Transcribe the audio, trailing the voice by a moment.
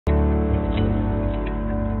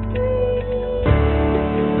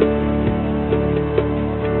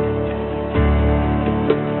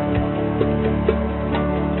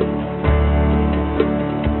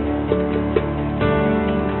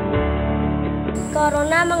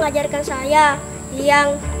Corona mengajarkan saya,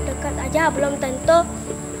 yang dekat aja belum tentu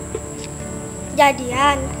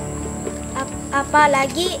jadian,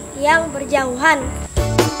 apalagi yang berjauhan.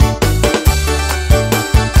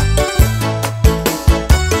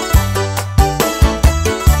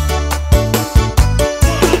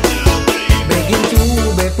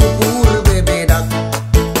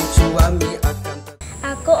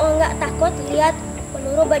 Aku enggak takut lihat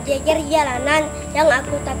peluru berjejer di jalanan, yang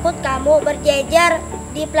aku takut kamu berjejer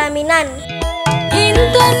di pelaminan.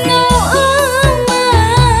 Intan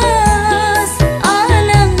emas,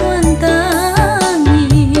 alang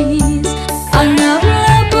tangis,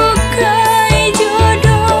 anggaplah bukai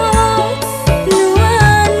jodoh,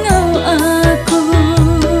 nuan ngau aku.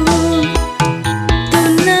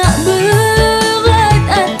 Tunak berat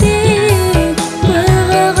hati,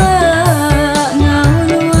 berharap ngau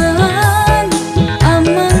nuan,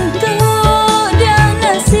 amang tu dah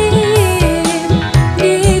nasib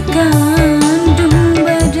di kandung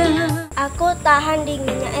badan. Aku tahan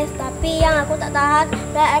dinginnya es, tapi yang aku tak tahan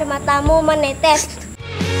adalah air matamu menetes.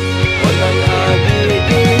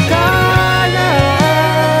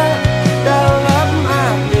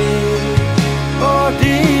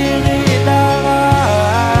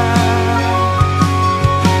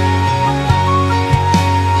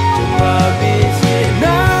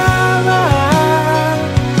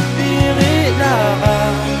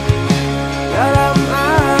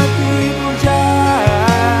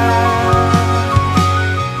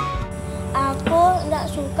 Aku tidak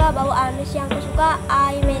suka bau amis, yang aku suka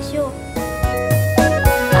I miss you.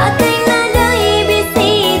 Ating nadai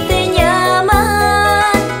bisi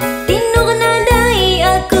ternyaman, tindur nadai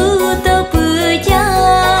aku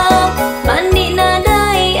terpejam, mandi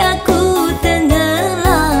nadai aku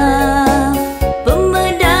tenggelam,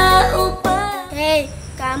 pembeda upah. Hei,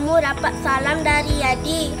 kamu dapat salam dari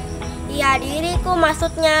Yadi. Ya, diriku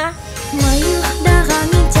maksudnya. Mayuh darah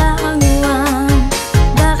mincanguan,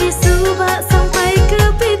 dari Subak sampai ke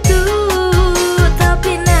Pitu,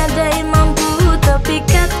 tapi nadai mampu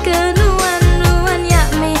terpikat ke nuan-nuan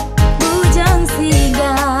yakni bujang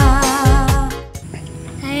siga.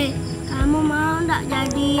 Hei, kamu mau ndak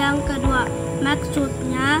jadi yang kedua?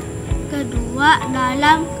 Maksudnya kedua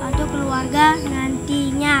dalam satu keluarga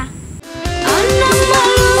nantinya. Anak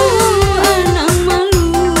malu,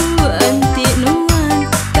 anti nuan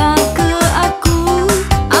kakak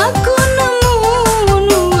aku nemu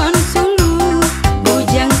nuan sulu,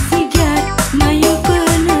 bujang sigat mayu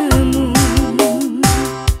penemu.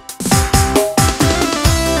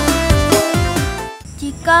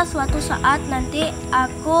 Jika suatu saat nanti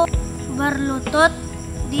aku berlutut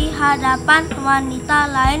di hadapan wanita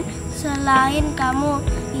lain selain kamu,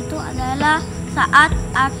 itu adalah saat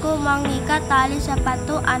aku mengikat tali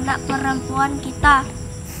sepatu anak perempuan kita.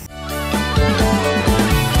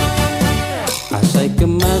 Asai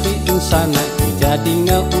kemari insana, jadi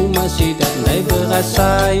ngau masih dah nai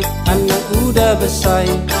berasai, anak udah besar.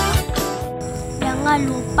 Jangan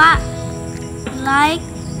lupa like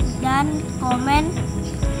dan komen,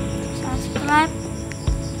 subscribe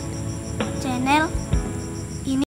channel